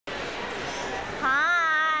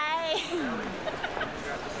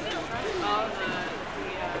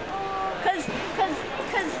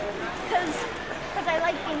Cause I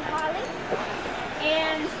like being Harley,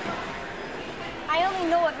 and I only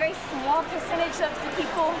know a very small percentage of the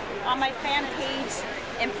people on my fan page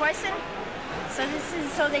in person. So this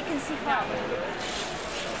is so they can see Harley.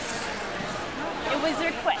 It was a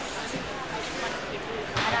request,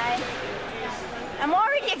 and I'm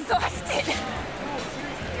already exhausted.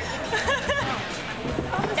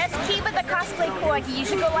 That's Kiba the Cosplay Corgi. You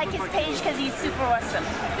should go like his page because he's super awesome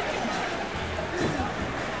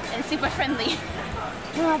and super friendly.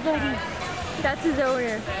 Oh, buddy. That's his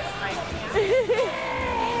owner.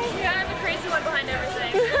 Yeah, I'm the crazy one behind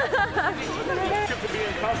everything. You have to be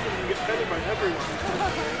in costume and get petted by everyone.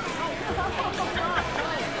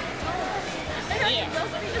 Yeah.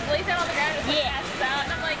 He just lays down on the ground and just passes out,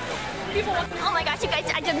 and I'm like, people want. Oh my gosh, you guys!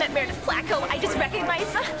 I just met Meredith Placko. I just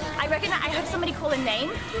recognized her. I heard somebody call a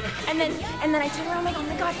name, and then I told her, oh my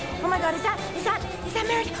god, is that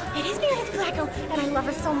Meredith? It is Meredith Placko, and I love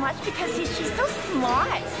her so much because she's so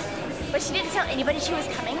smart. But she didn't tell anybody she was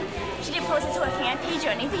coming. She didn't post it to her fan page or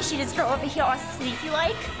anything. She just drove over here all sneaky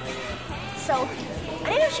like. So I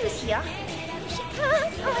didn't know she was here. She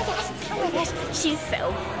comes. Oh my gosh, she's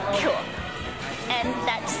so cool. And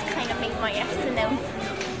that just kind of made my afternoon.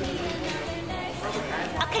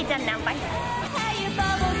 Okay, done now. Bye.